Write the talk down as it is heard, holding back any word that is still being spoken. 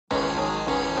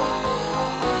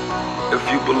If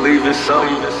you believe in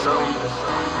something, just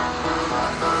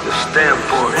stand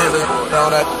for it.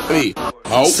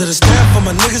 So to stand for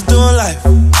my niggas doing life.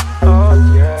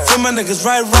 Feel my niggas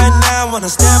right now. Wanna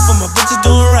stand for my bitches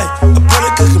doing right. I put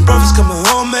it cooking breakfast coming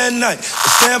home at night. I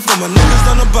stand for my niggas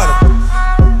on the bottom.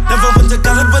 Never went to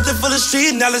college, but they full of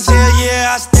street knowledge.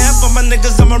 Yeah, I stand for my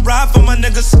niggas. I'ma ride for my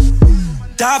niggas.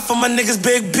 Die for my niggas.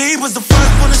 Big B was the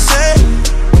first one to say,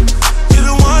 you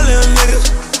the one, little nigga.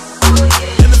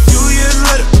 And a few years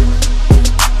later,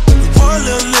 you one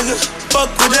little nigga.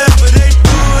 Fuck whatever they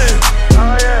doing.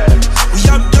 We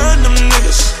outdone them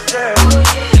niggas.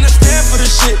 And I stand for the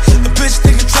shit. A bitch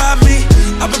nigga try me,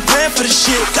 I've been praying for the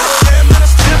shit. Goddamn, man, I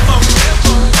stand for it.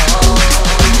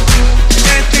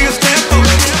 Anything I stand for.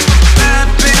 Bad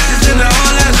bitches and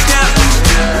all that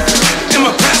scandal. In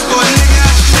my passport, nigga,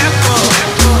 I stand for.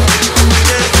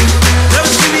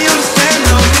 Never see me on the stand,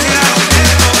 no, nigga, I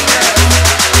stand for.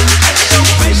 So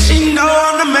bitch, she know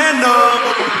I'm the man, no.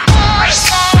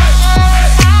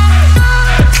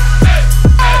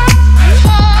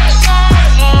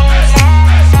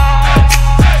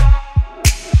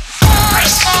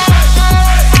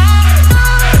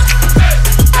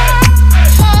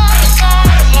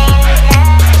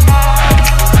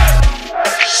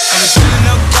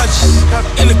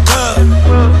 In the club,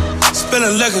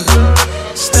 spilling liquor,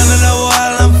 standing up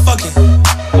while I'm fucking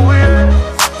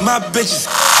my bitches.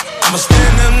 I'm a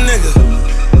stand-up nigga.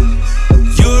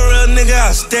 You a real nigga,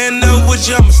 I stand up with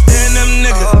you. I'm a stand-up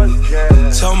nigga.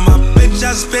 Tell my bitch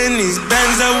I spend these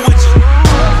bands up with you.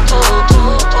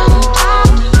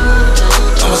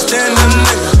 I'm a stand-up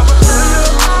nigga.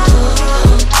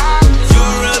 You a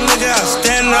real nigga, I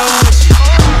stand up with you.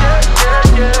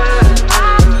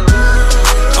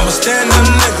 Stand up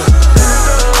nigga.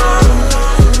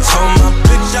 Told my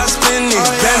bitch I spend these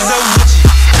bands up with you.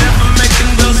 Stand for making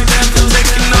those, stand for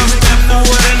taking off, stand for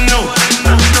what I know.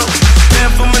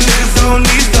 Stand for my niggas on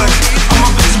these lights. All my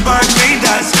bitches buying green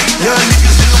dots. Young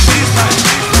niggas in the weeds right.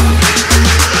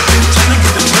 Tryna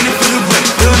get the money for the whip.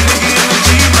 Little nigga in the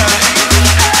G-ride.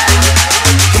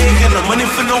 He ain't got no money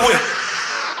for no whip.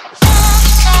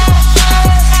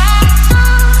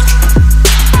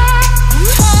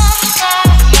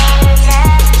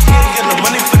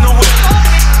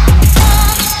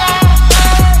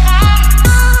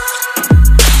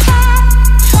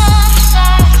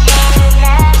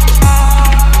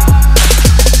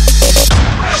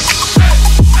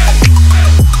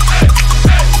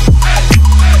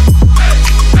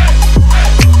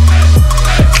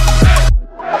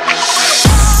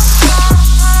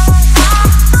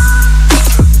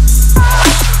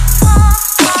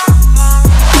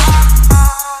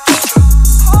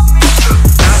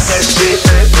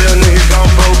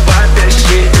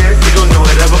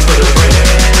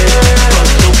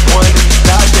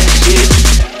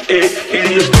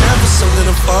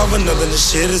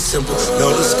 Shit is simple,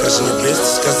 no discussion, your bitch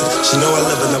disgusting. She know I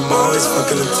love it, I'm always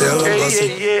fucking until I'm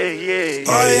busting.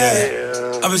 Oh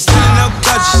yeah, I've been standing out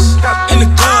couches in the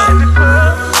club,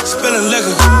 spilling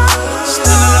liquor,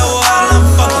 standing out while I'm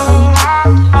fucking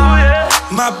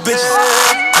my bitches.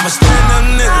 I'm a stand-up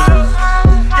nigga.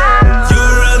 You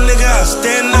a real nigga, I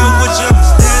stand up with you. I'm a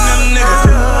stand-up nigga.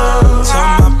 Tell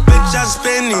my bitch I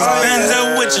spend these bands up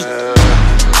with you.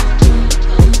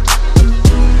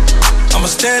 I'm a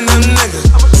stand-up nigga.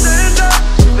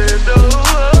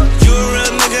 You a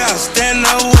real nigga, I stand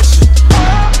up with you.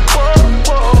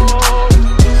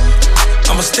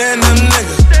 I'm a stand-up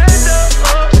nigga.